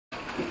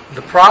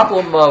The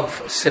problem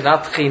of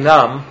Sinat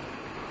Chinam,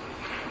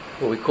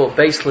 what we call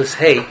baseless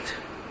hate,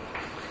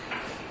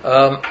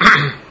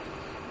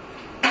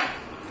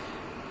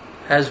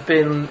 has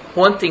been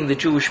haunting the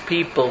Jewish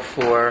people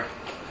for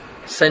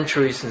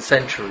centuries and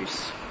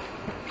centuries.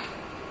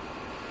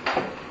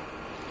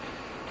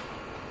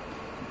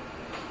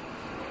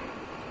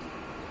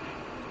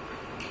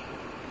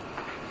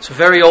 It's a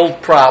very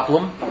old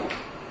problem,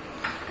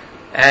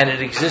 and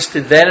it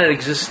existed then, it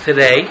exists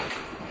today.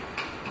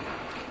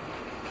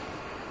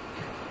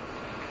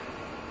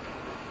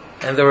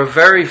 And there are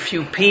very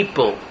few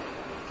people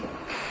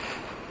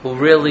who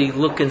really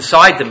look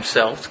inside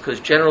themselves, because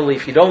generally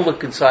if you don't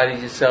look inside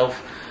of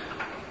yourself,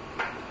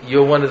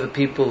 you're one of the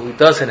people who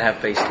doesn't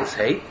have baseless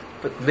hate.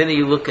 But the minute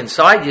you look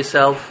inside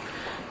yourself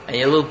and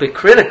you're a little bit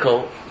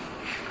critical,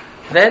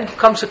 then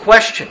comes a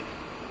question.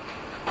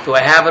 Do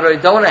I have it or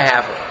don't I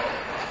have it?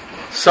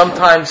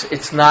 Sometimes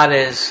it's not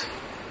as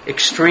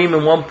extreme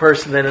in one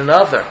person than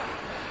another,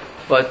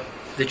 but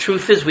the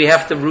truth is we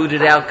have to root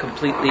it out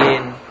completely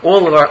in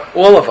all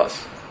of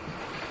us.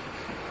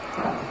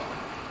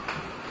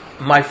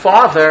 My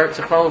father,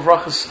 Zechron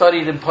Livracha,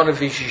 studied in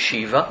Ponevezh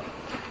Yeshiva,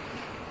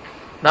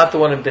 not the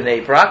one in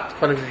Bnei Brak,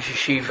 Ponevezh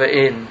Yeshiva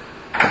in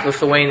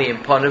Lithuania in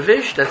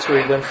Ponevezh. That's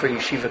where he went for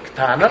Yeshiva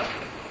Ketana.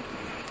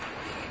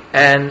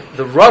 And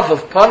the Rav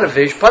of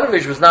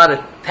Ponevezh was not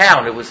a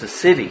town; it was a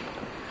city.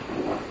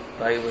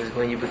 Like it was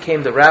when you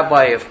became the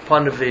rabbi of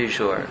Ponevezh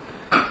or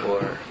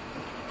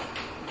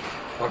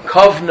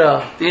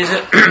Kovna.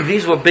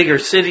 These were bigger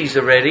cities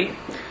already.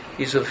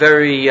 These were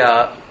very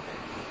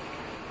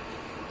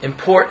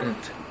important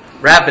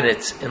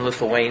rabbinates in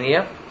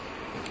Lithuania.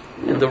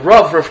 And the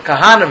Rav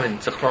Kahaneman,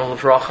 Zechron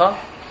Livracha,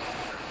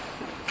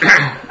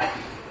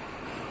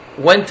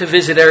 went to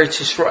visit Eretz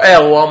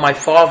Yisrael while my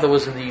father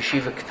was in the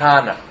Yeshiva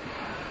Ketana,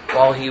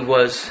 while he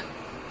was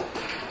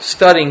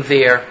studying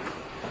there.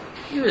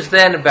 He was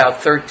then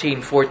about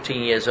 13,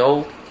 14 years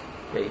old,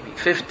 maybe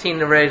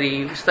 15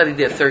 already. He studied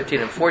there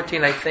 13 and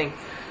 14, I think.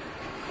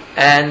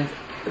 And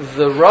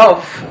the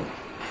Rav,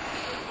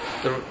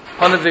 the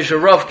Ponevezh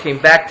Rav, came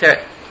back to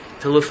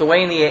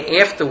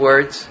Lithuania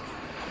afterwards.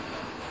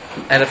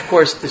 And of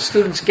course, the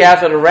students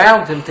gathered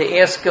around him to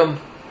ask him,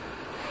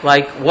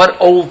 like,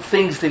 what old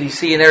things did he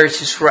see in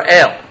Eretz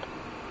Yisrael?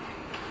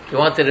 He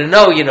wanted to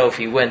know, if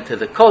he went to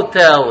the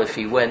Kotel, if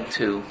he went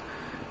to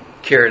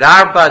Kiryat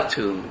Arba,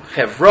 to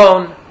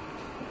Hebron.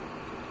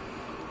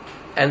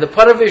 And the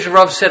Ponevezh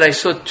Rav said, I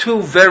saw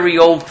two very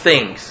old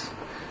things.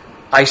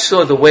 I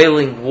saw the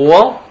Wailing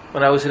Wall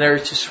when I was in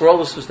Eretz Yisrael.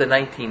 This was the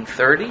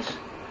 1930s.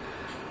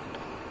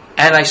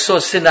 And I saw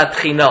Sinat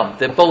Chinam.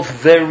 They're both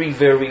very,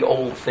 very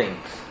old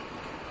things.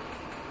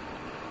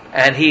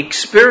 And he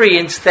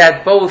experienced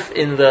that both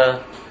in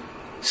the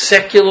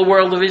secular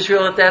world of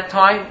Israel at that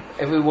time.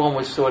 Everyone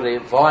was sort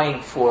of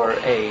vying for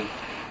a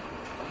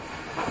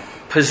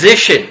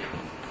position,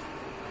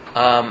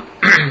 a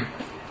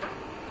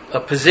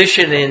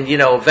position in,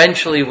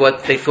 eventually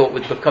what they thought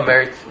would become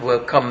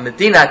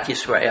Medinat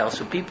Yisrael.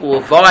 So people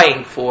were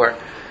vying for,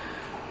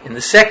 in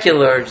the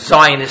secular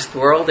Zionist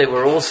world, they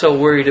were also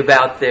worried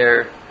about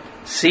their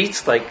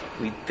seats, like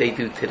they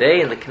do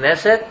today in the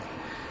Knesset,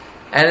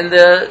 and in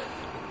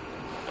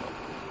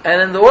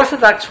the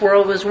Orthodox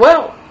world as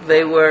well.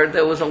 There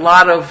was a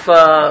lot of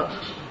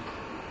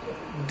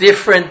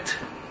different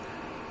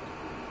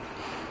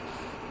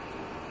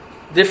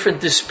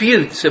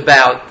disputes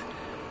about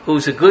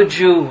who's a good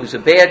Jew, who's a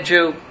bad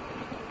Jew.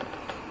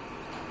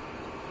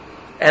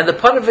 And the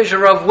Ponevezh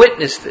Rav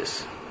witnessed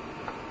this.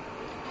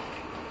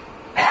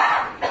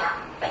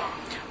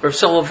 Rav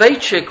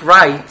Soloveitchik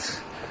writes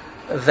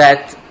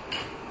that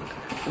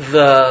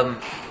the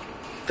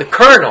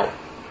kernel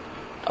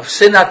of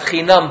Sinat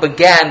Chinam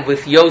began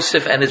with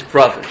Yosef and his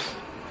brothers.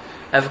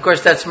 And of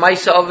course that's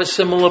Maisa of a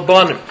similar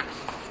bonim.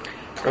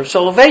 Rav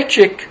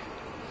Soloveitchik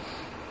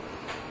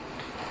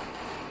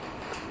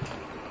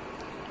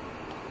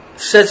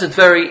says it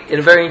in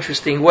a very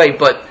interesting way,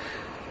 but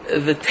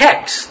the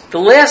text, the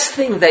last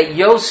thing that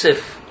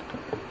Yosef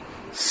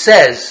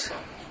says,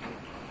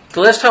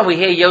 the last time we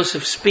hear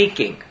Yosef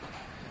speaking,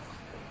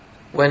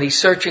 when he's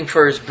searching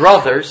for his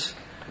brothers,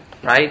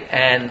 right,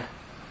 and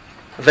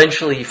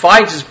eventually he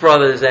finds his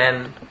brothers,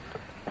 and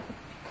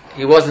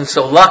he wasn't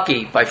so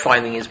lucky by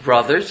finding his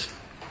brothers.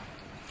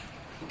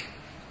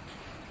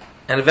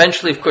 And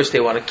eventually, of course, they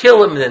want to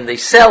kill him, and then they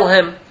sell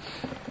him.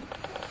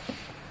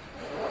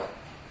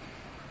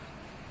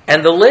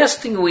 And the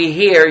last thing we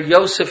hear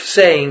Yosef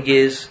saying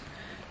is,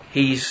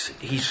 he's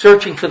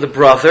searching for the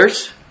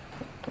brothers.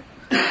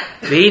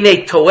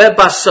 V'hinei toeh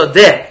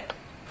basodeh.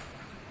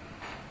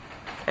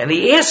 And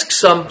he asks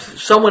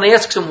someone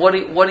asks him, what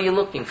are you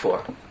looking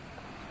for?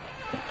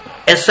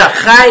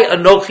 Esachai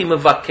anochi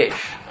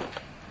mevakesh.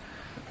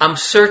 I'm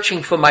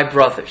searching for my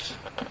brothers.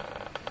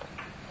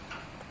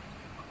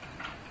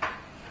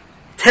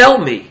 Tell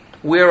me,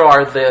 where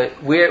are they?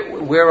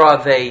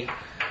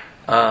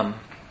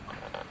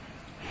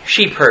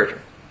 Sheep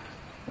herder.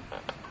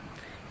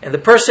 And the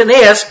person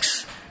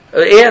answers,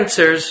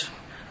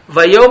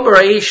 Vayomer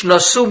Aish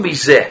nasu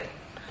mizeh.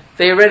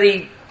 They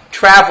already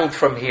traveled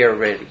from here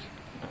already.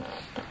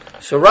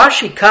 So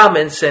Rashi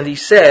comments and he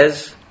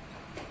says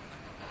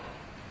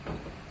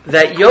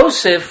that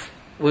Yosef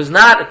was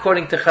not,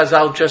 according to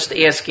Chazal, just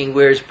asking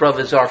where his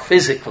brothers are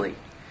physically.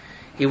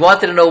 He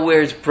wanted to know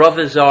where his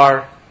brothers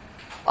are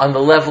on the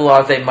level,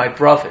 are they my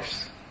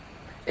brothers?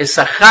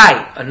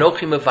 Isachai,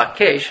 Anochi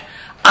Mevakesh,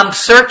 I'm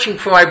searching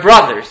for my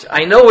brothers.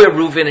 I know where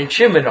Reuven and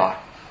Shimon are.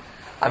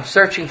 I'm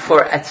searching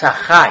for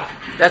Etzachai.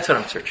 That's what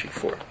I'm searching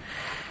for.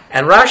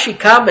 And Rashi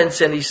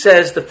comments and he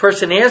says, the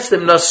person asked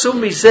him, Nasu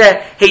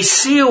mizeh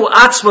heisiu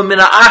atzma min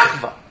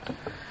ha'achva.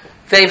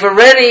 They've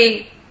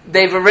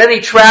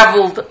already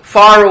traveled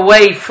far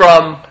away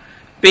from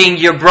being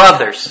your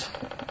brothers.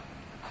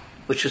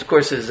 Which of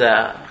course is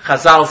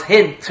Chazal's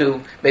hint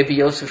to maybe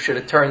Yosef should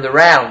have turned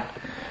around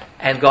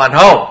and gone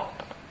home.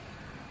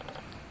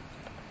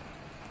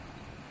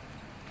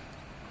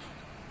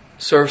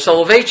 So Rav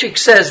Soloveitchik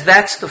says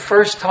that's the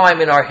first time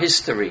in our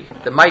history,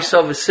 the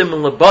Ma'asav Simon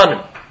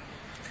Lebanim,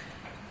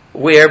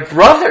 where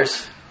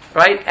brothers,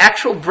 right,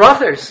 actual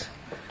brothers,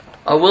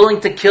 are willing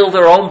to kill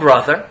their own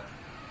brother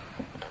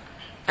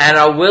and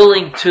are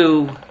willing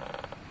to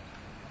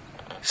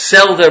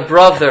sell their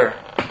brother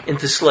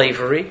into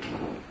slavery.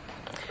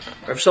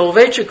 Rav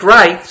Soloveitchik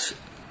writes,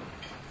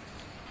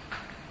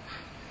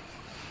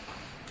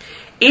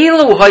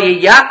 Ilu haya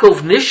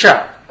Yaakov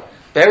nishar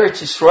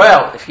be'Eretz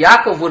Yisrael, if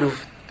Yaakov would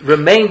have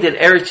remained in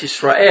Eretz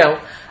Yisrael,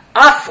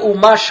 af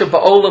umasha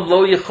ba'olam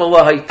lo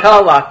yichola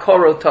hayta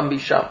la'akoro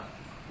tamisham.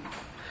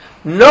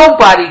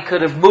 Nobody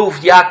could have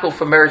moved Yaakov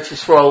from Eretz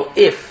Yisrael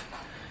if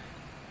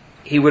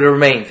he would have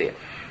remained there.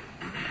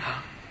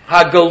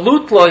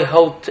 Hagalut lo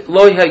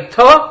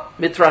hayta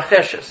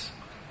mitracheshes.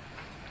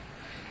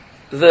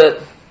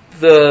 The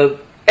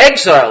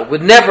exile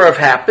would never have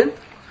happened.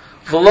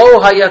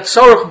 V'lo hayat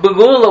tzorach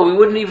begula, we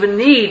wouldn't even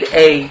need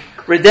a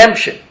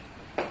redemption.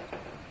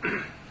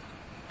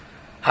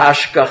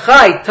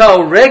 Hashgacha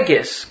ito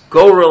regis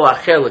gorel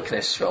acher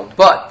l'knes Yisrael.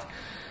 But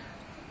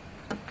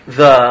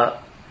the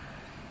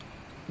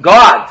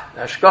God,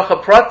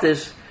 Hashgacha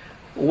Pratis,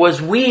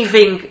 was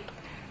weaving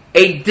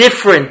a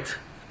different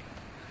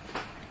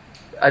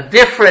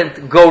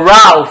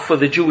goral for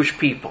the Jewish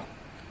people.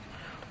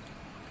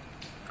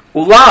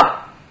 Ulam.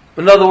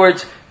 In other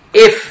words,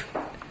 if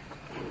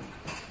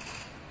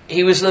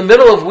he was in the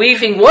middle of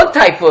weaving one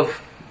type of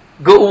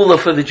geula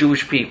for the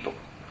Jewish people,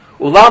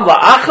 Ulam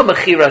la'acha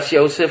mechiras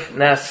Yosef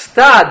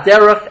nasta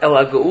derech el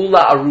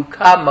geula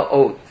aruka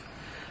ma'od.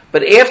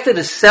 But after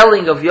the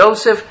selling of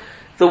Yosef,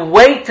 the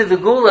way to the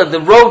geula,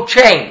 the road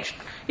changed.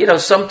 You know,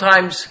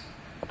 sometimes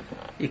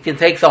you can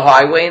take the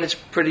highway and it's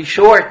pretty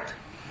short.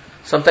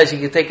 Sometimes you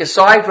can take a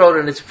side road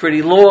and it's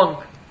pretty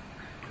long.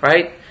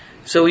 Right?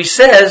 So he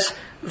says,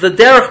 the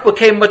derech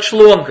became much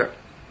longer.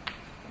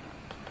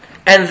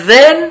 And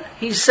then,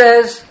 he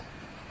says,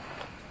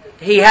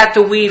 he had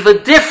to weave a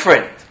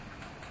different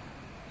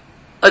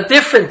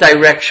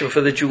direction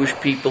for the Jewish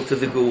people to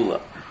the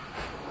Geula.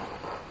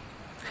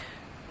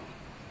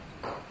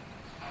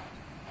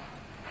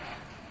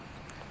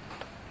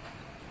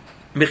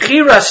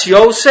 Mechiras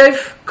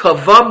Yosef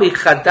kava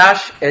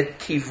michadash et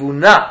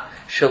kivuna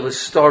shel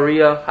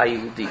historia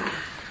hayudit.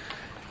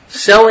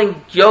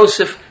 Selling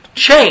Yosef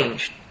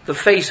changed the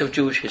face of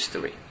Jewish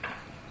history.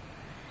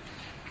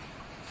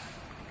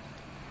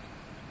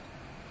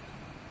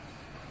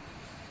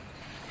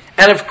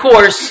 And of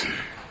course,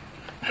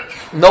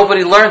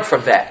 nobody learned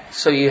from that.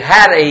 So you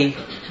had a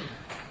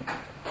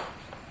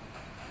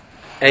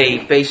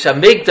Beis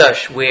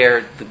Hamikdash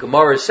where the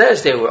Gemara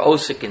says they were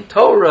osik in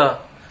Torah,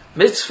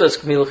 mitzvahs,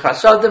 gmil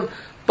chasadim,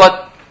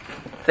 but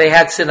they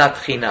had sinat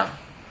chinam.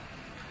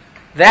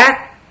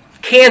 That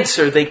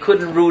cancer they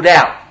couldn't root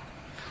out.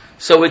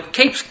 So it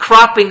keeps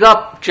cropping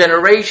up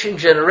generation.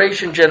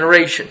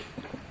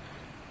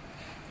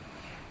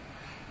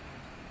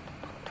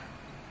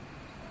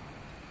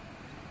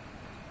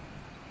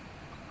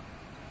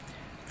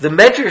 The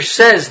Medrash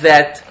says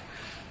that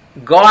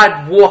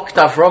God walked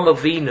Avram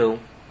Avinu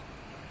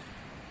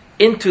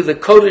into the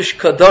Kodesh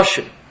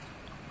Kadoshim,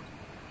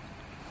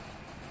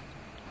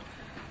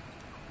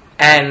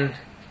 and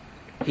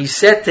he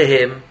said to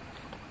him,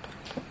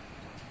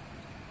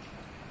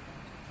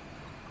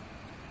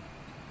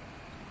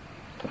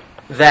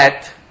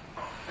 that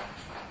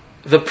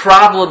the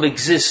problem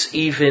exists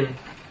even,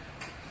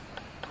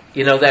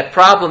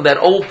 that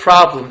old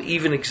problem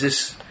even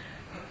exists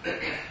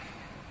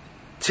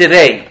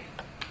today.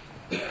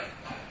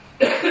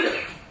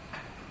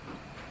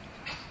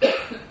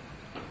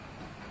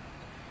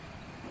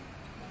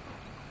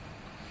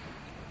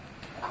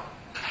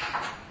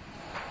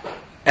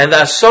 And the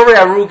Asore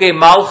Aruge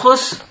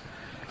Malchus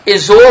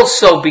is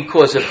also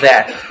because of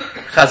that,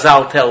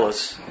 Chazal tell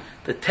us.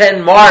 The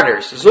 10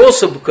 martyrs is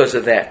also because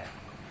of that.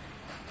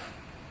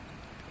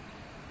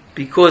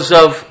 Because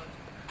of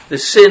the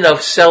sin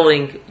of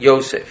selling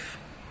Yosef.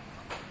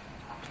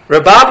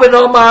 Rabba ben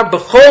Omar,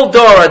 B'chol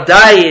dor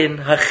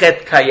adayin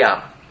hachet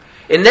kayam.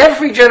 In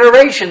every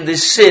generation,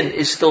 this sin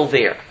is still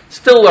there,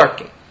 still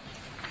lurking.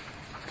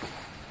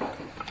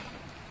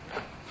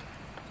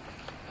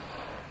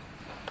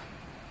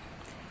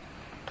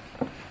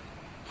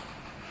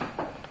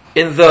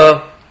 In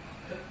the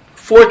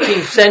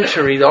 14th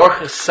century, the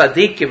Orchos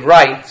Tzadikim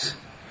writes,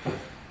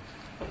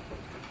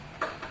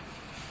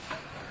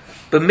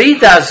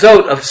 B'mida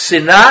azot of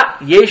sinah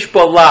yesh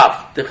bo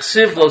lav,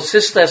 d'chsiv lo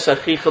sisnes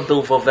achicha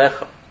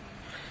bilvovecha.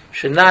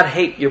 Should not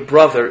hate your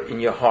brother in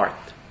your heart.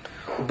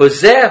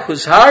 It's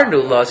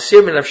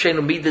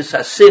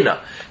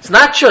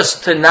not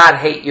just to not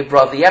hate your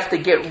brother. You have to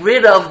get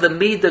rid of the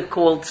midah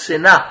called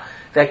sinah,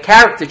 that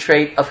character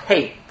trait of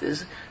hate.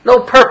 There's no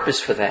purpose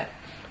for that.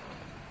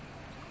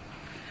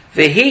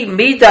 Vehi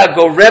midah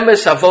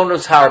goremes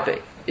avonos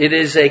harbe. It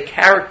is a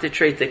character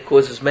trait that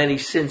causes many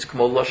sins,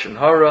 k'mo lashon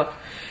hara.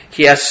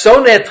 Ki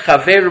asonet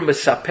chaveru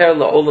mesaper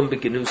la'olam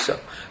begenusa.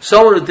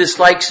 Someone who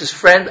dislikes his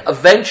friend,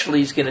 eventually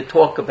he's going to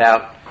talk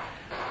about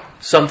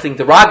something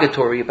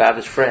derogatory about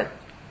his friend.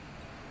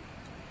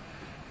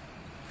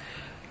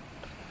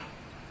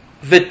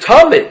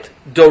 V'tamid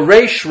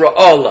doresh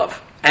ra'olav,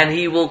 and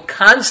he will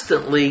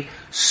constantly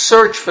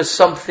search for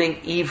something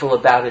evil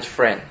about his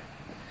friend.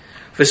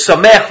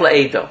 V'samech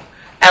la'edo,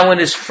 and when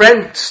his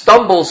friend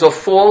stumbles or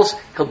falls,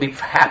 he'll be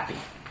happy.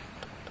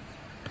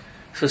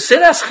 So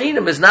sinas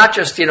chinam is not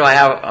just,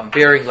 I'm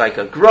bearing like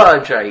a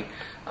grudge, I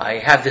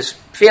have this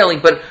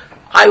feeling, but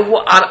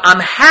I'm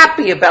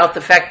happy about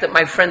the fact that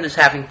my friend is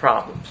having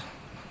problems.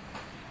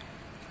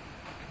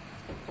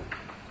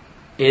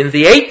 In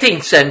the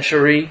 18th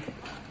century,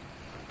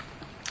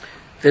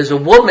 there's a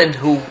woman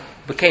who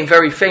became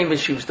very famous.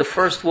 She was the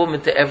first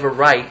woman to ever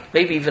write,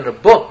 maybe even a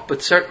book,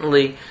 but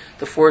certainly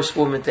the first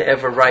woman to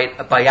ever write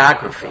a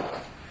biography.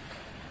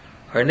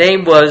 Her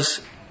name was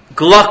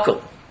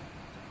Gluckel.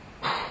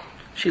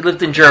 She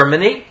lived in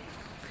Germany,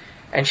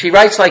 and she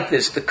writes like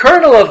this: the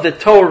kernel of the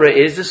Torah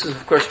is, this is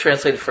of course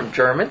translated from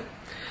German,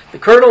 the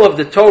kernel of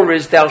the Torah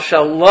is, thou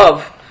shalt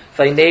love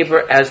thy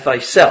neighbor as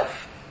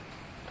thyself.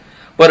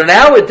 But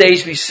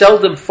nowadays we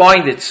seldom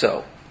find it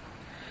so.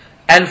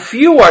 And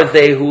few are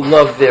they who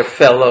love their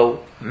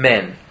fellow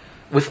men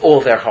with all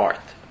their heart.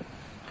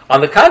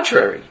 On the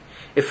contrary,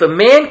 if a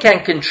man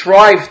can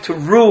contrive to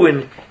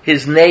ruin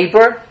his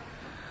neighbor,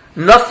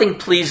 nothing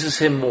pleases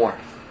him more.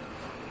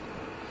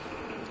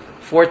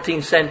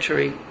 14th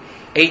century,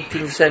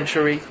 18th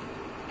century,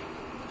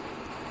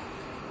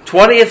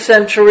 20th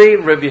century,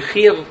 Rabbi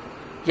Chil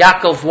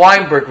Yaakov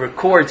Weinberg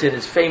records in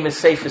his famous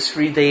Sefer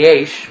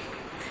Sridei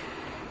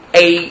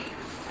Eish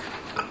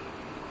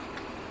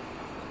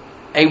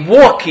a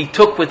walk he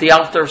took with the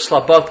Alter of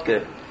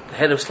Slobodka, the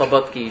head of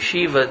Slobodka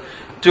Yeshiva,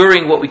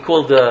 during what we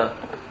call the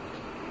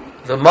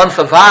month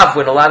of Av,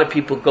 when a lot of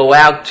people go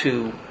out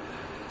to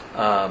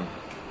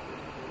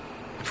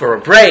for a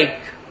break.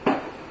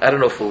 I don't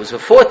know if it was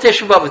before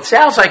Tisha B'Av. It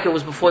sounds like it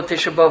was before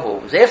Tisha B'Av, or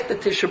it was after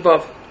Tisha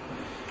B'Av.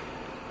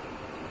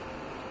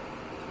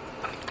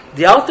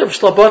 The Alter of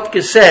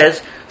Slobodka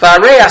says,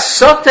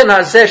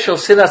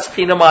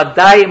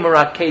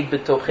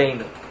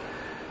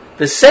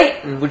 the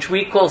Satan, which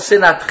we call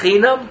Sinat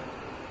Chinam,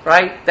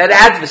 right, that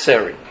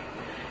adversary,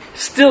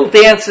 still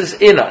dances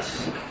in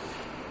us.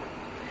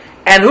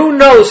 And who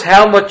knows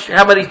how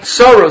many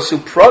tzoros,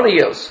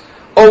 upronios,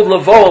 od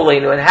lavo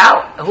aleinu, and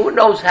who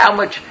knows how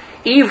much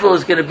evil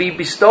is going to be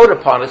bestowed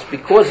upon us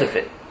because of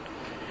it.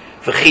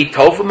 Are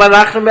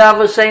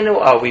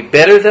we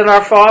better than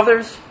our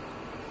fathers?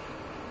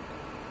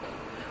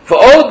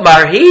 And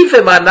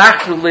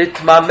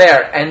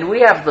we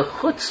have the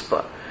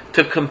chutzpah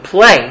to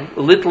complain,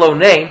 litlo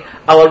name,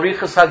 al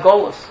arichas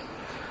hagolos,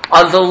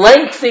 on the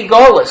lengthy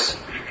golos.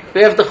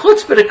 We have the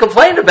chutzpah to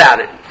complain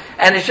about it,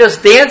 and it's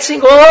just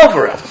dancing all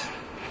over us.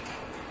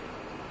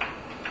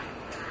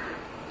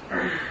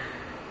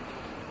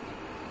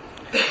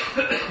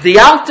 The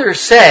Alter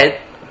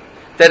said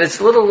that it's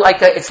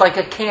like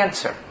a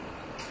cancer.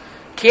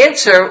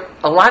 Cancer,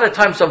 a lot of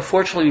times,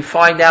 unfortunately, we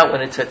find out when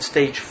it's at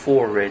stage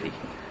 4 already.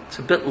 It's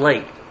a bit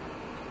late,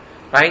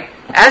 right?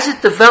 As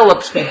it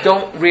develops, we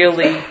don't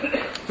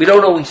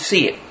always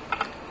see it.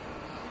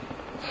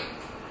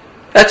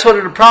 That's one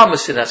of the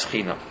problems in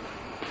Aschino,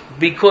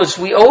 because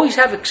we always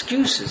have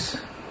excuses.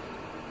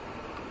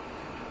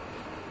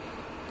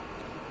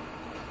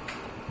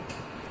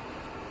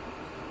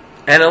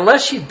 And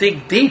unless you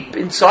dig deep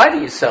inside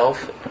of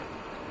yourself,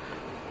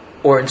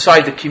 or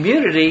inside the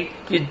community,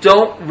 you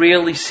don't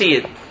really see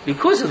it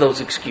because of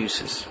those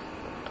excuses.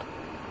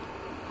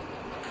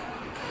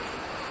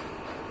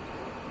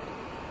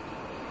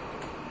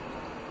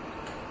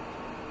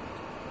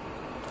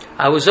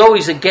 I was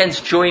always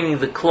against joining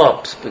the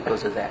clubs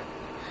because of that.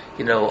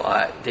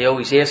 They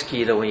always ask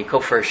you, when you go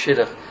for a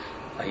shidduch,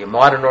 are you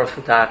modern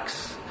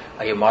Orthodox?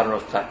 Are you modern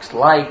Orthodox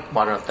light?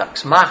 Modern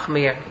Orthodox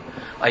machmir?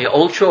 Are you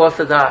ultra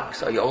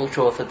Orthodox? Are you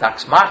ultra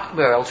Orthodox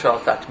machmir? Ultra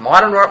Orthodox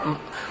modern?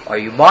 Are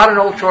you modern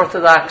ultra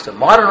Orthodox or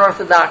modern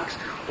Orthodox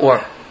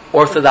or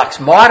Orthodox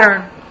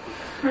modern?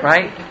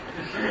 Right?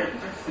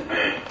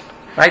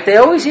 Right? They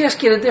always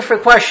ask you the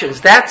different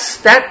questions. That's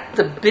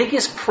the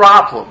biggest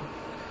problem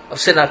of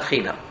Sinat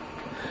Chinam.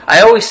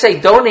 I always say,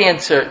 don't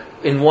answer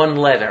in one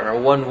letter or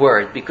one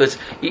word, because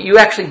you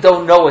actually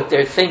don't know what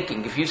they're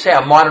thinking. If you say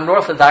I'm modern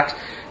Orthodox,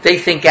 they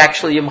think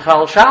actually you're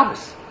Mechal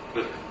Shabbos.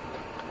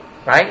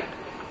 right?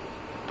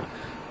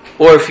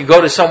 Or if you go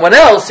to someone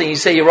else and you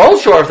say you're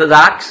ultra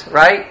Orthodox,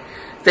 right?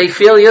 They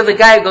feel you're the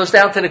guy who goes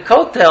down to the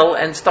kotel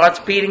and starts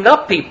beating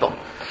up people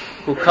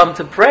who come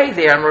to pray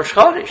there on Rosh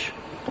Chodesh,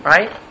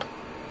 right?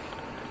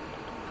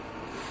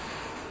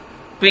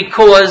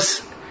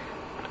 Because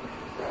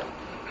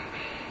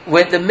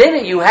when the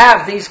minute you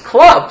have these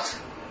clubs,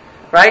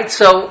 right?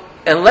 So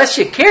unless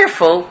you're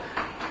careful,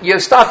 you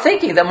start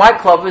thinking that my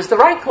club is the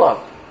right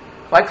club.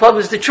 My club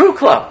is the true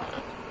club.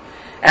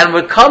 And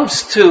when it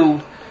comes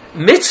to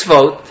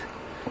mitzvot,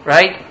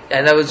 right?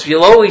 And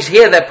you'll always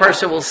hear that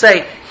person will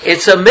say,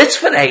 it's a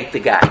mitzvah to hate the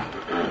guy.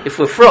 If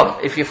we're from.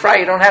 If you're fry,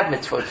 you don't have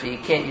mitzvot, so you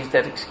can't use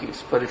that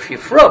excuse. But if you're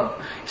from,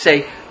 you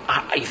say,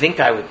 I think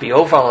I would be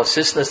over on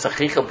sisters,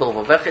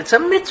 it's a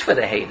mitzvah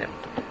to hate him,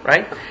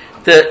 right?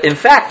 In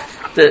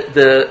fact,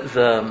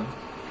 the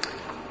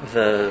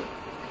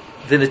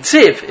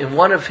Netziv, in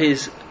one of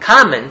his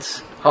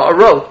comments,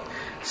 Ha'arot,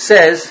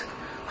 says,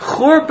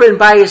 Churban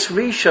Bayis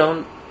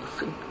Rishon,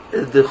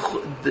 the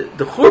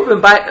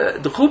Churban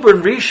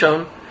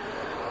Rishon,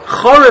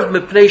 Chorev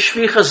Mipnei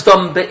Shvichas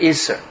Dam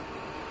Be'Isser.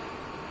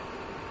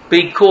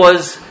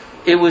 Because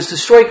it was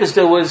destroyed because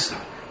there was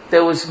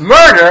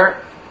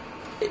murder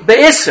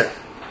Be'Isser.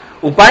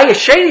 Ubayis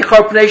Sheni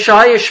Chorev Mipnei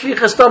Shahaya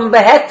Shvichas Dam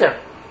Be'Heter.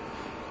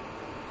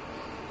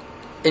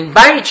 In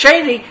Bayit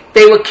Sheni,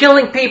 they were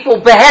killing people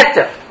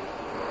Be'Heter.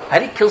 How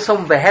do you kill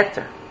someone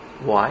Be'Heter?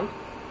 Why?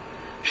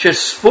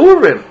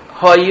 Shesfurim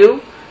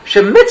Hayu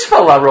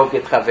Shemitzvah Larog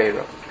et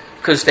Chaveiro.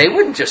 Because they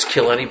wouldn't just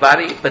kill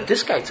anybody, but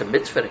this guy, it's a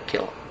mitzvah to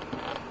kill him.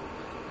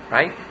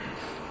 Right?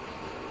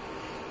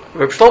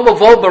 Reb Shlomo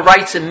Wolbe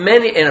writes in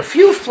a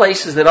few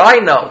places that I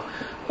know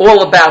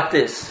all about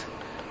this.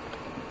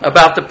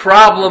 About the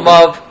problem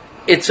of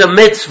it's a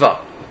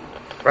mitzvah.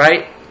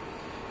 Right?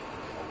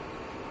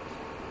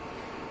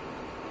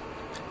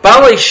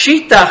 Balei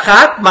Shita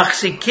Chat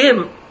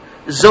Machzikim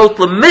Zot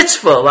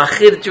LeMitzvah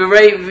Lachid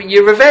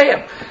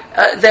Yereveim.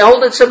 They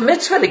hold it's a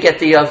mitzvah to get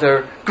the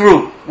other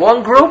group.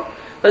 One group,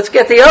 let's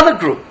get the other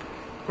group.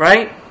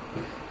 Right?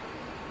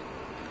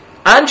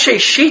 Anshe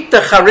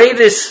Shita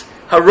Charedis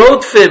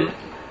Harodfim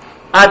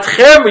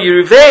Adcher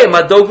Yereveim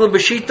Adoglim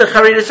B'Shita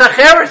Charedis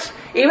Acheres.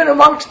 Even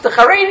amongst the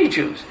Haredi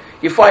Jews,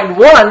 you find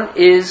one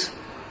is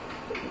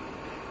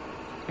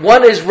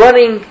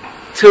running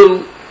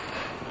to,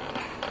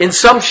 in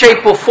some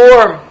shape or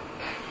form,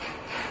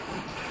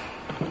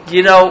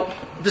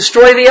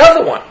 destroy the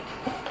other one.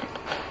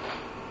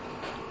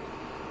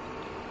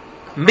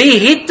 Mi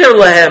hitter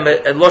lehem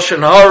et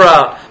loshen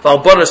hara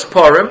v'albonas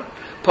ponim.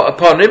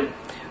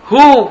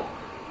 Who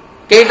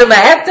gave them a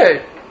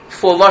heter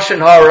for loshen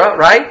hara?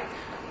 Right?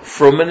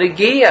 From a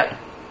negia,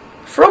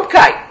 from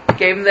Kai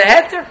gave them the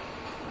heter.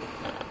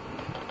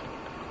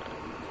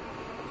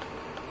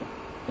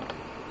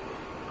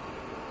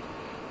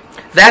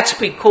 That's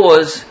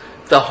because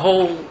the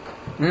whole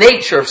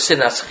nature of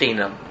sinas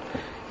chinam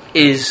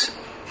is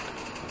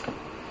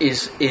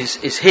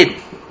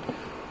hidden.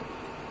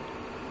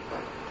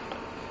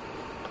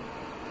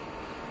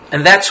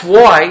 And that's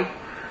why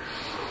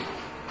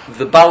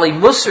the Bali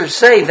Musar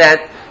say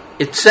that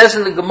it says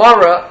in the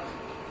Gemara,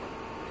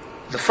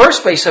 the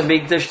first Beis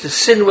HaMikdash, the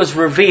sin was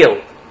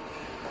revealed.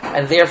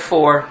 And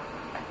therefore,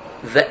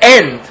 the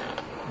end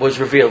was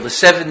revealed. The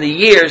 70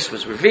 years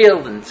was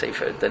revealed in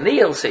Sefer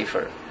Daniel,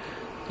 Sefer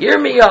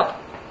Yirmiyah.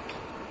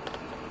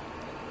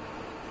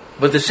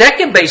 But the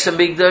second Beis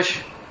HaMikdash,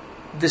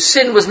 the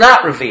sin was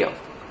not revealed.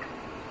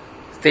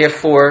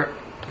 Therefore,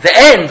 the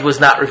end was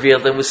not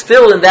revealed, and was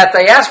still in that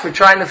diaspora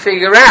trying to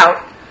figure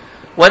out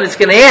when it's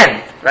going to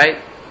end, right?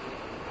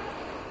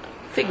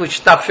 I think we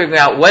should stop figuring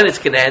out when it's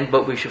going to end,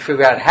 but we should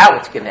figure out how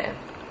it's going to end.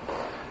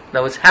 In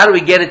other words, how do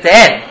we get it to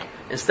end?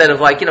 Instead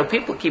of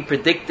people keep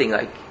predicting,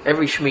 like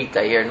every Shemitah,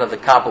 I hear another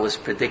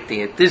Kabbalist predicting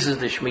it, this is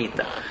the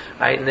Shemitah,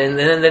 right? And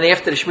then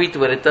after the Shemitah,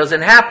 when it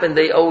doesn't happen,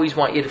 they always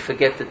want you to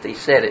forget that they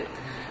said it,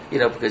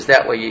 because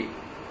that way the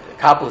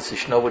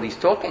Kabbalists know what he's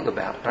talking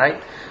about,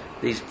 right?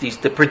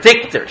 The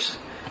predictors.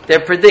 They're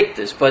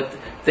predictors, but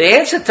the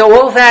answer to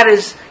all that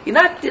is I'm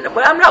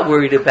not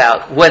worried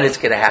about when it's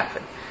going to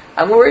happen.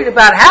 I'm worried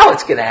about how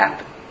it's going to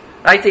happen.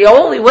 Right? The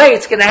only way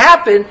it's going to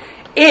happen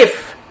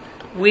if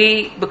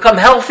we become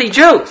healthy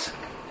Jews.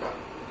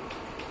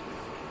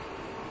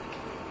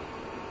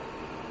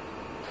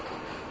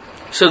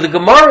 So the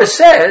Gemara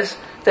says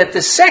that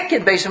the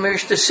second Beis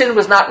HaMikdash, the sin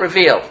was not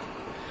revealed.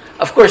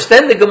 Of course,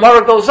 then the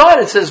Gemara goes on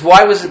and says,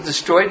 why was it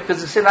destroyed?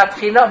 Because it's sinat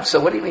chinam. So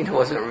what do you mean it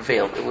wasn't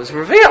revealed? It was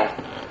revealed.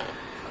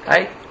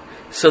 Right?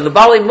 So the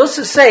Bali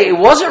Musa say it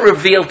wasn't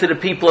revealed to the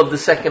people of the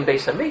second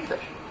Beis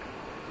HaMikdash.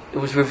 It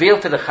was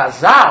revealed to the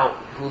Chazal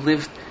who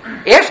lived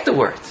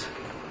afterwards.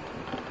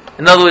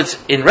 In other words,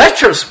 in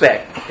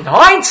retrospect, in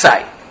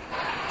hindsight,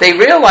 they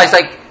realized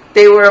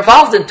they were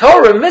involved in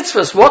Torah and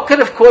mitzvahs. What could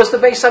have caused the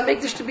Beis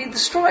HaMikdash to be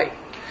destroyed?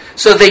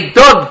 So they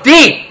dug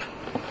deep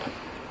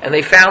and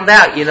they found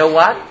out, you know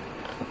what?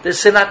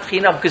 There's sinat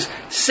chinam. Because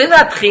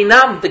sinat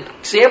chinam, the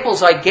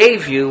examples I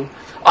gave you,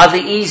 are the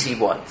easy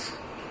ones.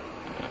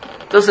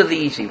 Those are the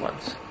easy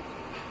ones.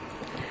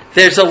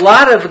 There's a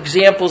lot of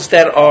examples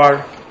that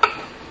are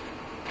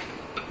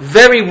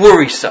very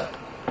worrisome.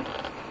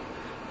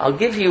 I'll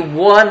give you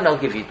one, I'll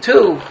give you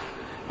two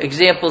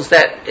examples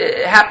that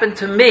happened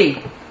to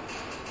me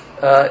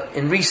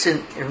in the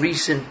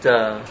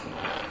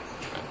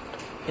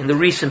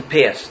recent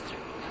past.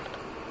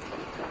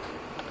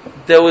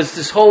 There was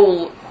this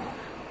whole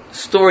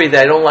story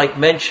that I don't like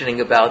mentioning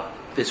about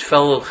this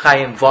fellow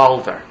Chaim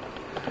Walder,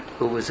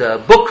 who was a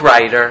book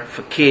writer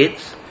for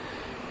kids,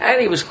 and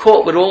he was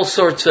caught with all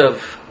sorts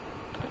of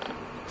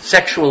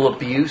sexual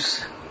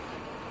abuse.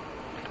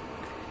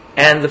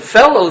 And the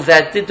fellow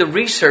that did the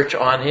research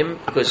on him,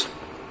 because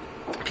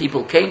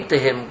people came to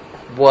him,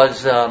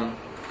 was Reb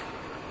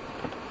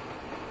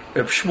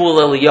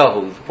Shmuel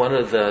Eliyahu, one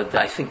of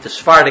I think the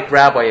Sephardic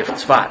rabbi of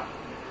Tzfat.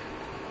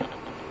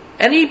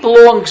 And he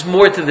belongs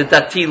more to the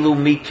Dati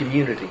Leumi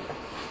community.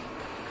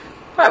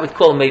 I would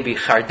call him maybe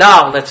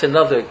Chardal, that's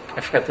another,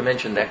 I forgot to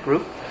mention that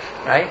group,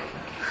 right?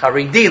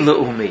 Haredi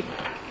Leumi.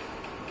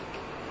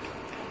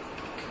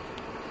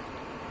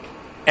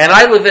 And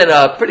I live in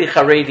a pretty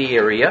Haredi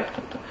area,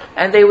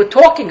 and they were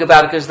talking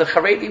about it because the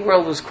Haredi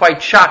world was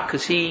quite shocked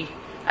because he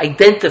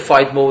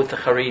identified more with the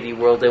Haredi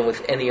world than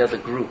with any other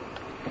group.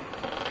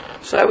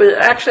 So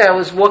I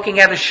was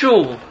walking out of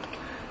shul,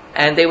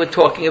 and they were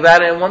talking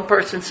about it, and one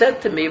person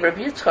said to me,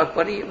 Rabbi Yitzchak,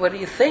 what do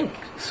you think?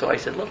 So I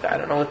said, look, I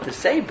don't know what to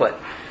say, but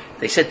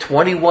they said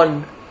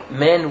 21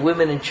 men,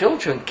 women, and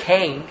children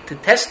came to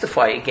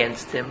testify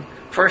against him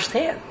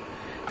firsthand.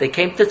 They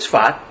came to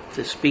Tzfat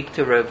to speak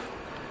to Rav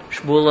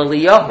Shmuel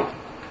Eliyahu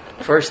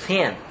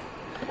firsthand.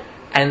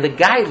 And the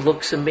guy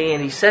looks at me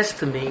and he says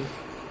to me,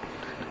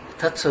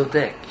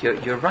 Tatzodek,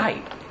 you're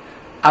right.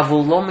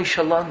 Avulo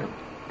mishalanu.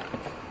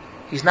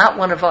 He's not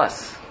one of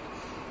us.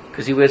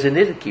 Because he wears a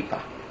knitted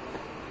kippah.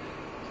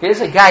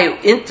 Here's a guy who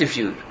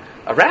interviewed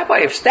a rabbi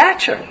of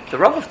stature, the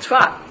Rav of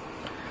Tzfat.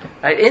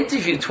 I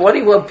interviewed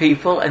 21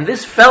 people, and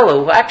this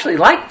fellow who actually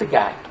liked the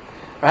guy,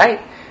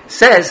 right,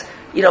 says,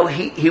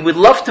 he would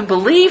love to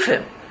believe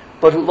him,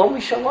 but lo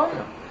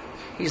mishalanu.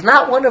 He's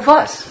not one of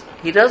us.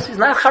 He's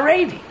not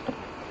Haredi.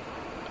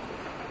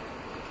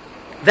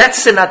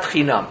 That's Sinat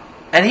Chinam.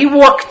 And he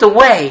walked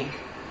away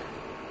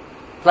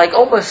like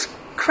almost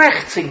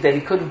krechzing that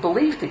he couldn't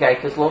believe the guy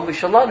because lo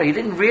mishalanu. He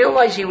didn't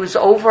realize he was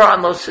over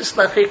on those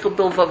Sisnachicha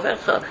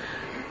Bilvavecha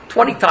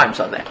 20 times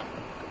on that.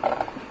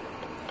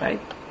 Right?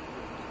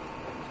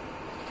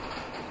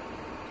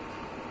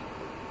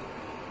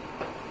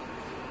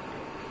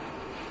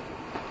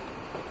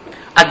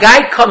 A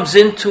guy comes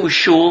into a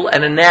shul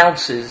and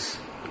announces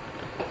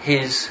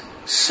his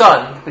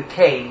son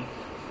became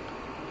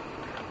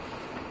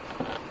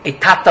a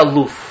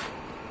tataluf,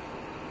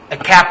 a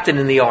captain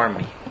in the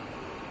army.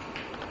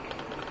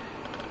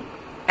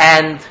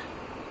 And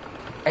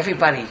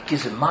everybody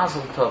gives him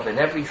mazel tov and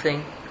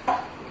everything.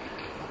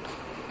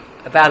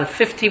 About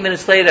 15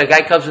 minutes later, a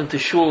guy comes into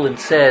shul and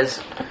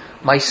says,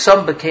 my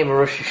son became a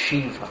Rosh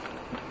Yeshiva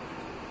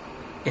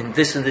in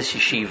this and this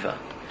yeshiva.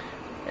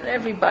 And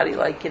everybody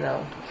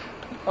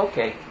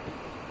okay.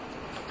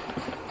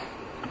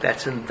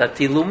 That's in the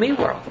Dati Leumi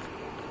world.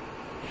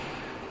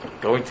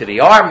 Going to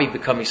the army,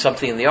 becoming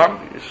something in the army,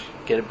 you just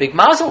get a big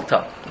mazel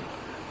tov,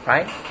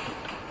 right?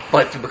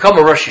 But to become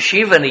a Rosh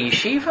Yeshiva in a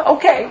yeshiva,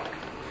 okay,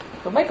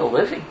 you'll make a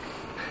living.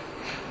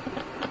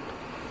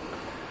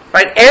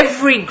 Right?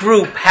 Every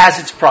group has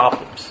its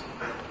problems.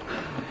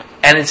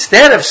 And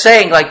instead of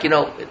saying in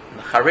the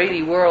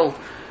Haredi world,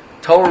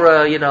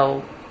 Torah, you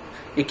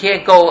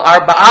can't go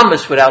Arba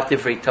Amos without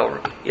Divrei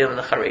Torah, in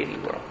the Haredi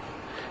world.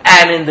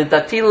 And in the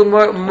Dati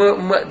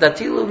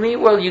Leumi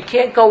world, you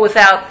can't go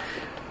without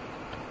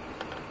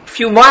a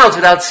few miles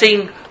without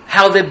seeing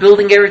how they're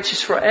building Eretz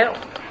Yisrael.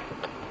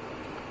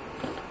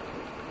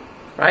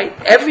 Right?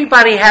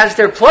 Everybody has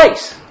their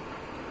place.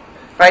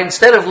 Right?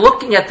 Instead of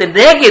looking at the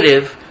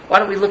negative, why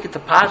don't we look at the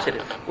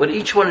positive? What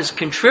each one is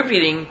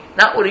contributing,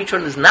 not what each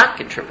one is not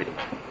contributing.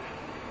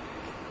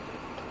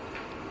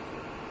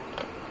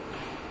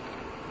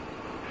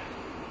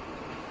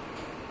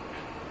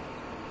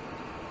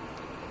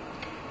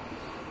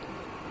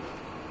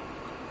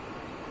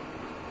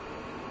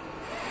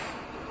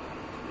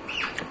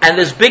 And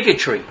there's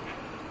bigotry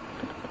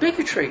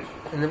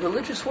in the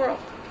religious world.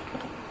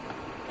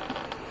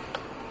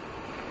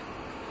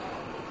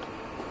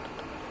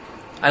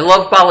 I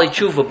love Balei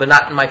Tshuva, but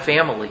not in my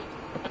family.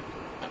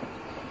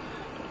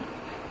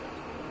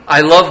 I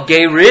love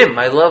Geirim,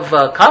 I love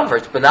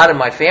converts, but not in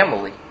my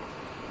family.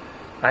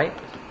 Right?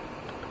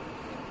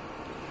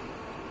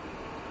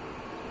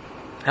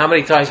 How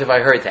many times have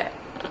I heard that?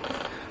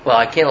 Well,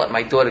 I can't let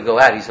my daughter go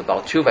out. He's a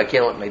Balei Tshuva. I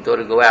can't let my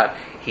daughter go out.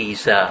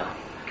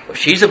 Or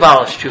she's a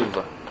Balei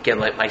Tshuva. Can't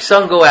let my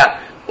son go out.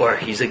 Or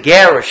he's a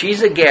ger, or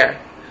she's a ger.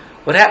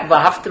 What happened?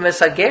 V'ahavtam es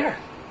hager.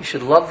 You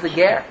should love the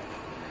ger.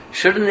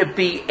 Shouldn't it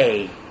be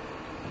a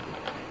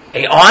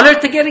honor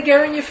to get a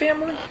ger in your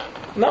family?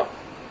 No.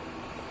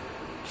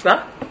 It's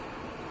not.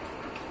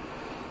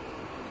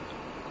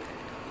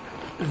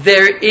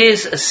 There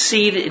is a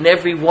seed in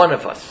every one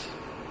of us.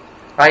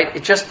 Right?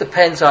 It just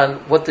depends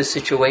on what the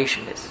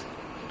situation is.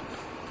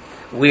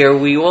 where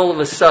we all of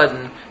a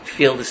sudden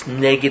feel this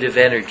negative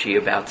energy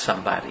about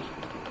somebody.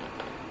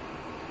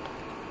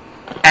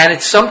 And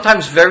it's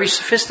sometimes very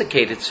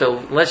sophisticated, so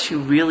unless you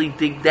really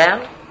dig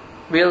down,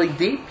 really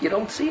deep, you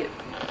don't see it.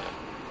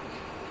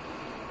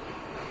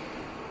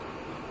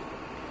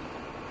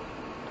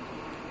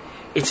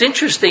 It's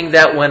interesting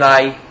that when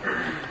I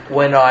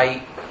went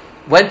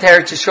to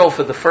Eretz Yisrael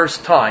for the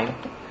first time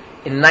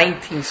in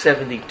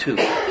 1972,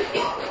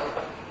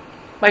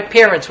 my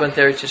parents went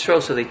to Eretz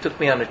Yisrael, so they took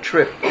me on a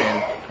trip,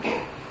 and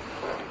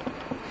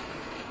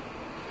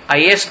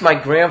I asked my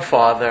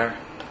grandfather,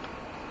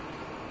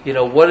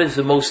 what is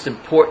the most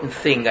important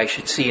thing I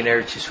should see in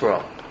Eretz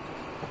Yisrael?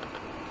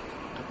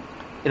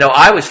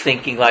 I was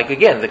thinking,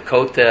 again, the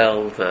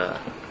Kotel,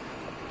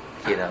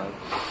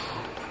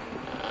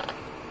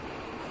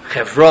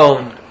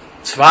 Hebron,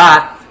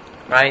 Tzvat,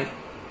 right?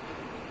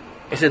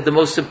 I said, the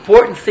most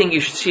important thing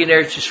you should see in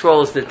Eretz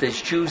Yisrael is that there's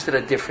Jews that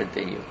are different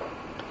than you.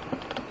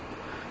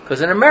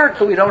 Because in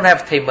America, we don't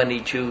have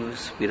Taimani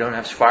Jews, we don't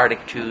have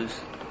Sephardic Jews,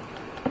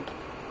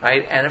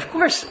 right? And of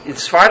course, in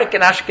Sephardic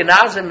and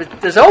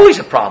Ashkenazim, there's always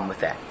a problem with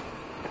that.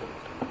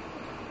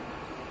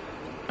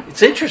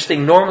 It's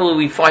interesting, normally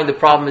we find the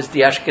problem is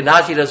the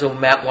Ashkenazi doesn't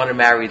want to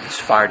marry the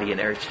Sephardi in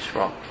Eretz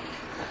Yisrael.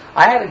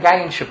 I had a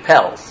guy in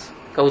Chappelle's,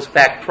 goes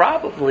back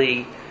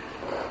probably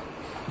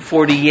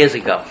 40 years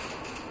ago.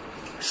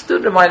 A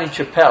student of mine in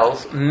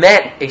Chappelle's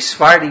met a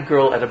Sephardi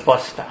girl at a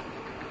bus stop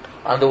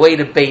on the way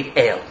to Beit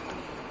El.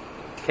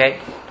 Okay?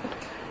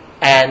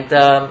 And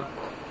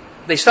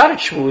they started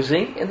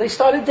schmoozing and they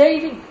started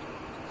dating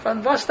from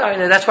the bus stop.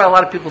 And that's why a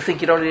lot of people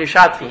think you don't need a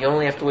shotgun. You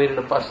only have to wait at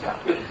a bus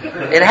stop.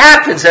 It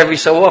happens every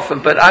so often,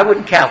 but I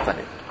wouldn't count on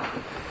it.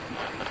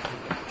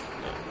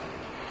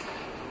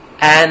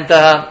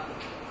 And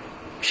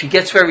she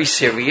gets very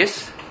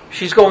serious.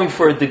 She's going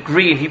for a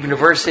degree in Hebrew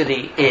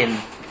University in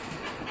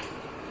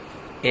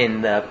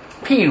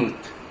Piyut,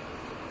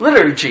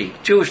 liturgy,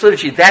 Jewish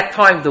liturgy. At that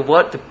time, the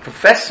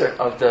professor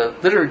of the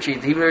liturgy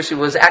at the Hebrew University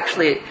was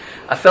actually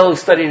a fellow who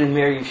studied in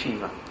Mir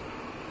Yeshiva.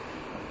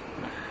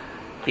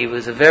 He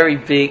was a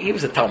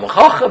Talmud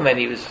Chacham, and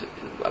he was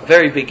a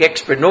very big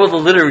expert in all the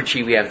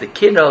liturgy. We have the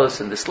Kinos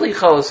and the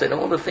Slichos and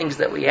all the things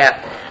that we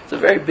have. He's a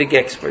very big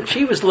expert.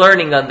 She was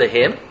learning under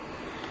him.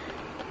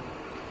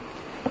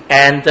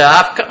 And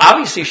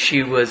obviously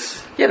she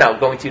was,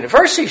 going to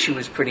university. She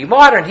was pretty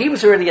modern. He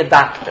was already a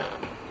doctor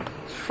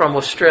from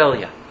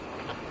Australia.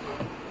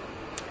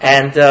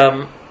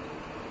 And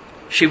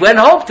she went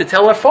home to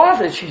tell her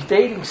father she's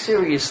dating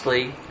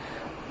seriously.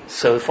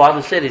 So the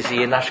father said, "Is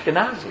he an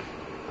Ashkenazi?"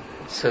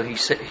 So he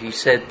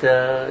said,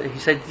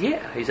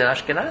 "Yeah, he's an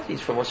Ashkenazi.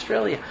 He's from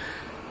Australia."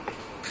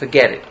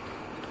 Forget it.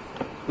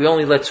 We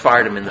only let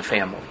Sephardim in the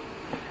family.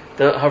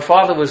 Her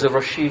father was a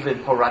Rosh Yeshiva in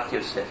Porat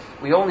Yosef.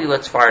 We only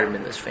let Sephardim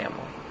in this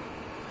family.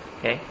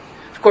 Okay?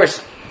 Of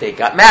course, they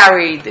got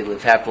married, they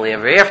lived happily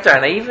ever after,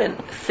 and I even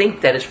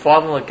think that his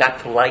father-in-law got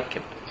to like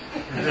him.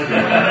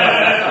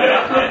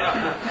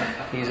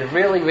 He's a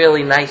really,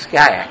 really nice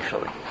guy,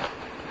 actually.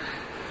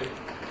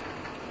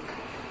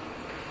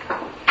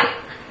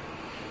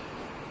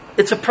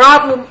 It's a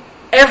problem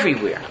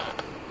everywhere,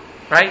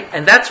 right?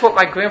 And that's what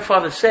my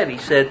grandfather said. He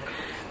said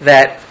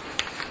that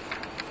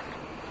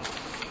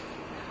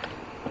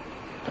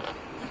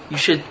you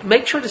should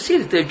make sure to see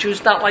that there are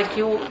Jews not like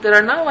you, that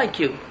are not like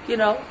you,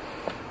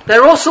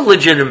 They're also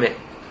legitimate.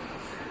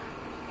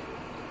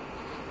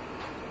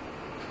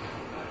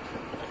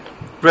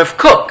 Rav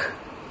Kook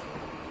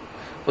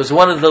was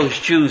one of those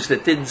Jews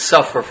that didn't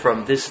suffer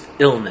from this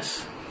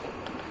illness.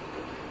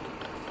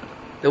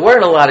 There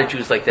weren't a lot of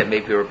Jews like that.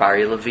 Maybe Rav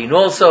Aryeh Levine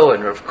also,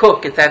 and Rav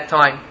Kook at that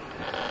time.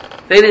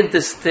 They didn't,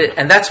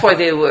 and that's why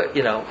they were,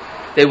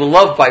 they were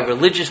loved by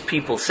religious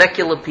people,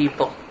 secular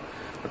people.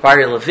 Rav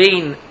Aryeh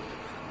Levine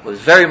was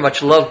very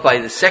much loved by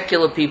the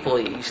secular people.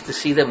 He used to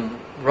see them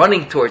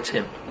running towards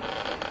him.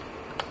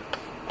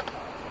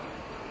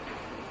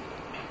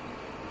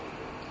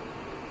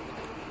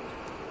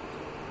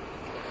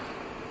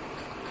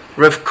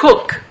 Rav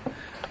Kook,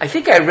 I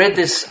think I read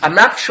this, I'm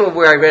not sure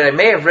where I read it. I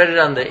may have read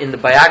it in the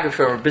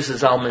biography of Rabbi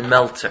Zalman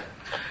Meltzer.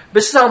 Rabbi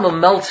Zalman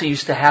Meltzer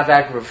used to have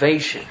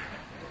aggravation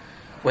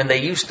when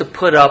they used to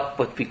put up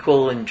what we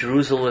call in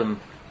Jerusalem,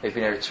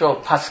 maybe in Eretz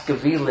Yisrael,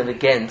 Paskavilin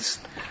against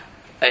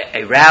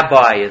a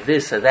rabbi, or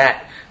this or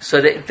that.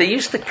 So they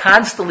used to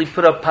constantly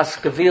put up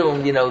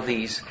Paskavilin,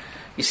 these,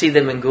 you see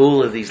them in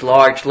Geula, these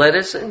large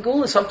letters. In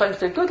Geula, sometimes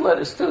they're good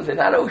letters too. They're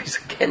not always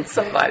against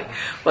somebody.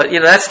 But,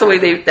 that's the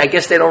way I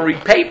guess they don't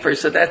read paper,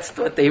 so that's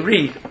what they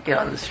read,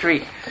 on the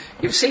street.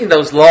 You've seen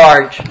those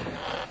large,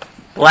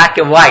 black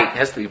and white. It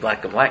has to be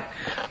black and white.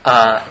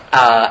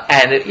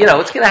 And,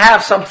 it's going to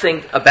have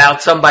something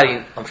about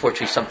somebody.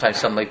 Unfortunately, sometimes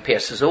somebody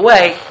passes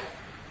away.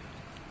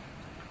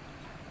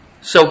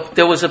 So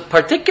there was a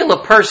particular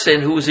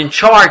person who was in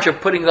charge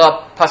of putting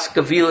up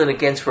Paskavilin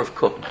against Rav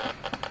Kook.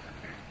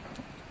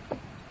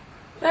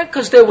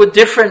 Because there were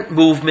different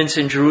movements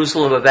in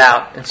Jerusalem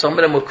and some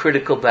of them were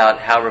critical about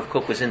how Rav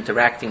Kook was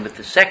interacting with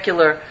the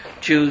secular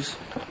Jews.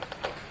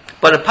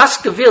 But a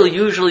paskavil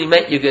usually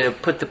meant you're going to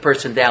put the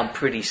person down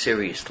pretty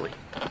seriously.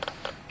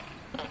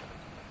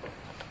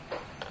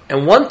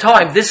 And one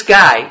time, this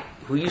guy,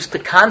 who used to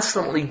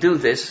constantly do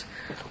this,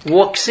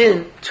 walks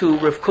in to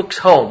Rav Kook's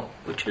home,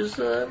 which is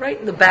right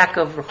in the back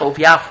of Rehov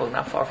Yafo,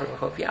 not far from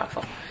Rehov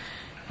Yafo.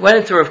 He went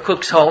into Rav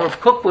Kook's home. Rav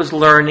Kook was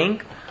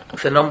learning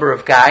with a number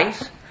of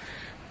guys,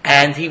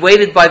 and he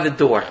waited by the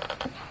door.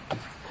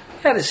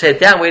 He had his head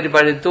down, waited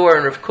by the door,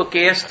 and Rav Kook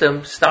asked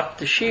him, stopped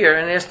the shiur,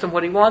 and asked him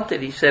what he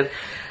wanted. He said,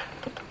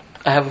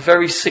 I have a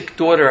very sick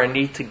daughter. I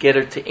need to get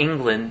her to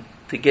England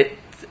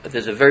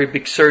there's a very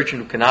big surgeon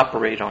who can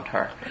operate on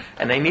her.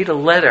 And I need a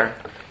letter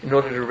in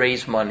order to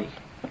raise money.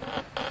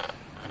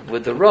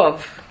 Would the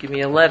Rav give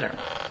me a letter?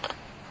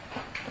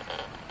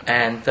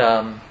 And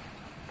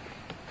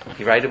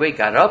he right away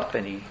got up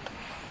and he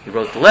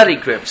wrote the letter. He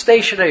grabbed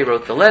stationery, he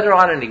wrote the letter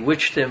on it, and he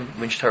wished her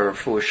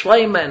refuah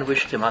shleima and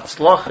wished him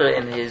hatzlacha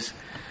in his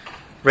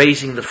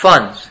raising the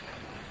funds.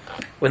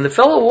 When the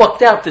fellow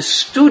walked out, the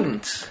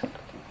students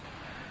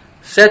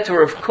said to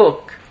Rav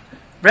Kook,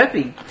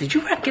 Rebbe, did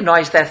you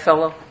recognize that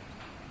fellow?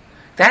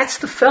 That's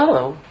the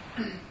fellow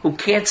who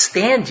can't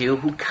stand you,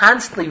 who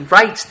constantly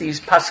writes these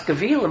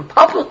paskavilim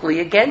publicly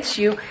against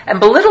you and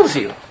belittles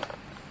you.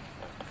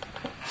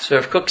 So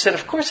Rav Kook said,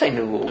 of course I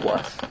knew who it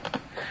was.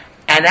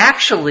 And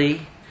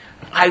actually,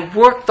 I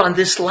worked on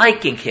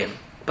disliking him,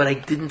 but I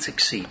didn't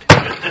succeed.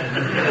 Right?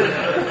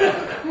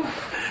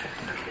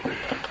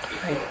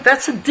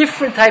 That's a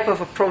different type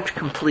of approach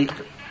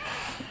completely.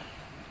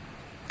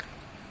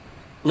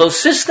 Lo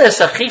sista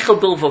esachicha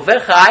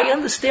bilvovecha. I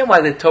understand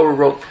why the Torah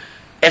wrote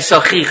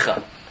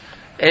esachicha.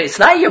 It's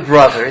not your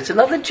brother, it's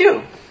another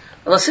Jew.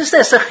 Lo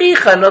sista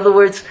esachicha, in other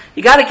words,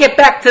 you got to get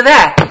back to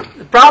that.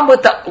 The problem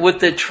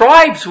with the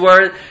tribes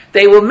were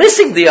they were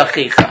missing the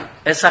achicha.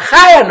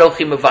 Esachai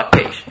anochi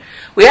mevakesh.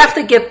 We have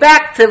to get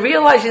back to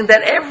realizing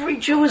that every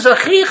Jew is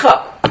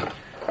achicha.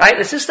 Right?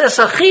 Lo sista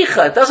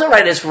esachicha. It doesn't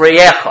write es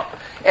reyecha.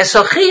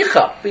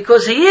 Esachicha,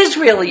 because he is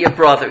really your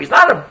brother. He's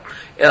not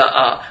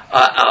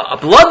a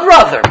blood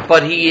brother,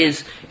 but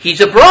he's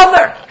a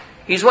brother.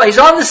 He's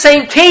on the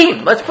same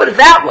team. Let's put it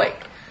that way,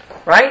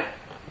 right?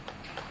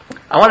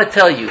 I want to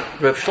tell you,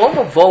 Rav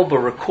Shlomo Wolbe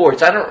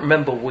records, I don't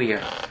remember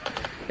where,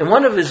 in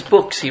one of his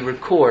books he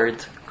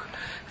records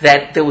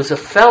that there was a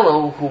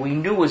fellow who he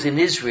knew was in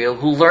Israel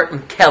who learnt in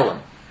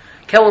Kelm.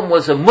 Kelm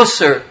was a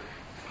Musar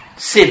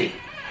city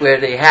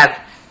where they had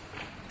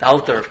the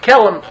altar of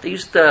Kelm. There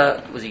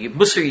was a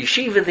Musar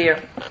yeshiva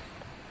there.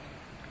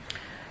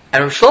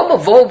 And Rav Shlomo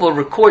Wolbe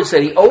records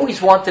that he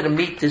always wanted to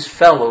meet this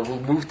fellow who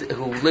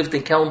lived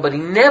in Kelm, but he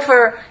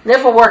never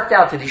worked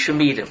out that he should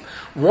meet him.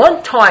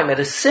 One time at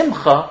a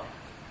simcha,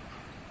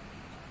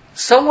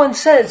 someone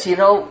says,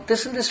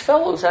 this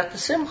fellow's at the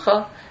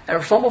simcha, and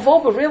Rav Shlomo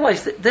Wolbe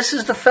realized that this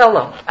is the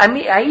fellow.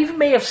 I even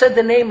may have said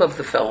the name of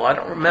the fellow, I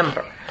don't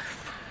remember.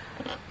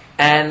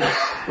 And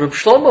Rav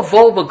Shlomo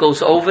Wolbe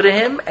goes over to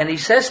him, and he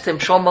says to him,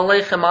 Shalom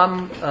Aleichem,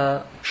 I'm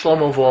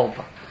Shlomo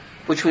Wolbe.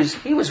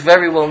 He was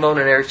very well known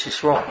in Eretz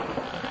Yisrael.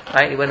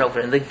 Right? He went over,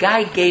 and the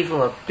guy gave him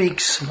a big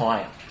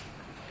smile.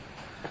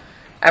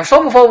 And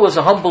Shlomo Wolbe was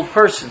a humble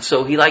person,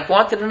 so he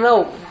wanted to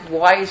know,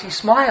 why is he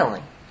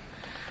smiling?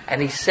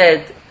 And he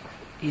said to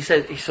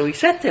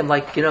him,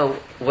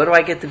 what do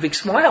I get the big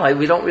smile?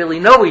 We don't really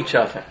know each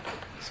other.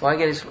 So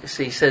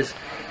he says,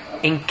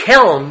 in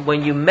Kelm,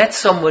 when you met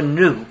someone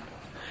new,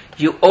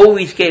 you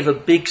always gave a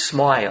big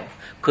smile,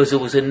 because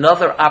it was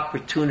another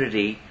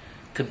opportunity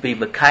to be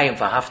Mekayim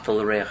v'hafta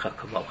l'reacha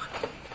kamocha.